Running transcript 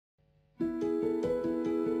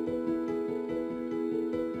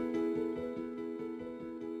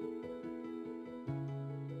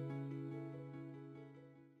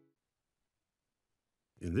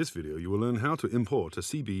In this video, you will learn how to import a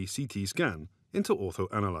CT scan into Ortho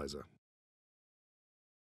Analyzer.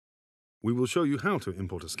 We will show you how to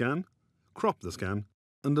import a scan, crop the scan,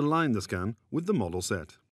 and align the scan with the model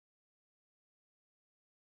set.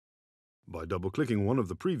 By double-clicking one of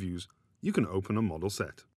the previews, you can open a model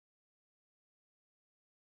set.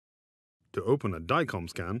 To open a DICOM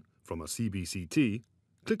scan from a CBCT,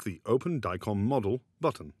 click the Open DICOM Model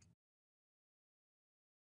button.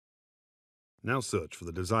 Now search for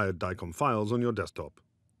the desired DICOM files on your desktop.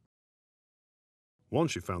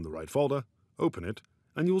 Once you've found the right folder, open it,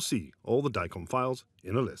 and you will see all the DICOM files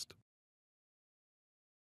in a list.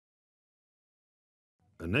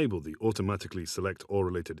 Enable the Automatically Select All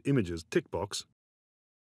Related Images tick box.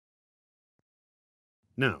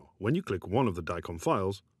 Now, when you click one of the DICOM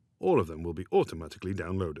files, all of them will be automatically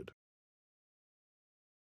downloaded.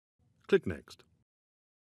 Click Next.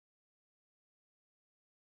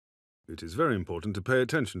 It is very important to pay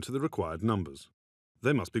attention to the required numbers.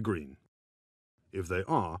 They must be green. If they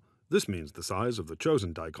are, this means the size of the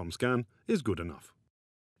chosen DICOM scan is good enough.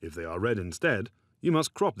 If they are red instead, you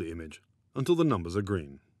must crop the image until the numbers are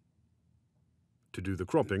green. To do the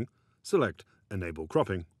cropping, select Enable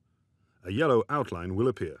Cropping. A yellow outline will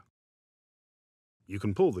appear. You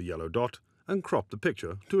can pull the yellow dot and crop the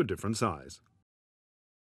picture to a different size.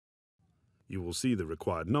 You will see the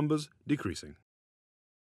required numbers decreasing.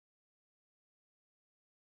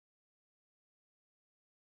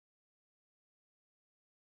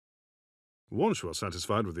 Once you are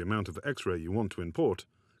satisfied with the amount of X-ray you want to import,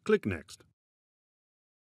 click Next.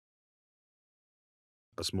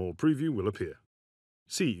 A small preview will appear.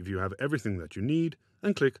 See if you have everything that you need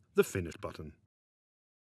and click the Finish button.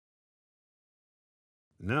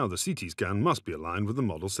 Now the CT scan must be aligned with the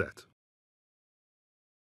model set.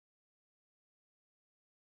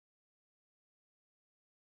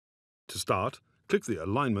 To start, click the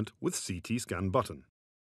Alignment with CT Scan button.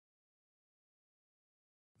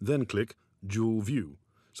 Then click Dual View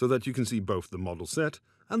so that you can see both the model set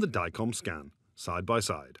and the DICOM scan side by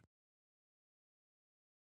side.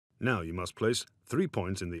 Now you must place 3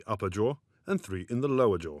 points in the upper jaw and 3 in the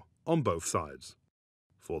lower jaw on both sides.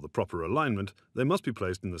 For the proper alignment, they must be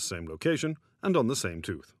placed in the same location and on the same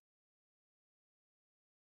tooth.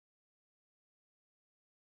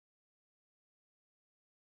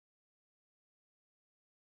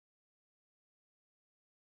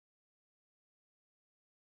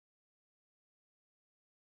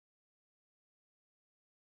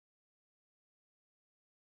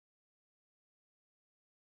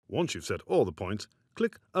 Once you've set all the points,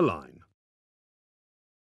 click Align.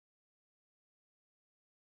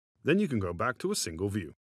 Then you can go back to a single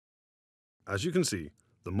view. As you can see,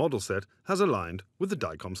 the model set has aligned with the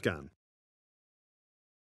DICOM scan.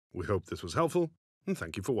 We hope this was helpful, and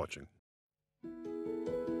thank you for watching.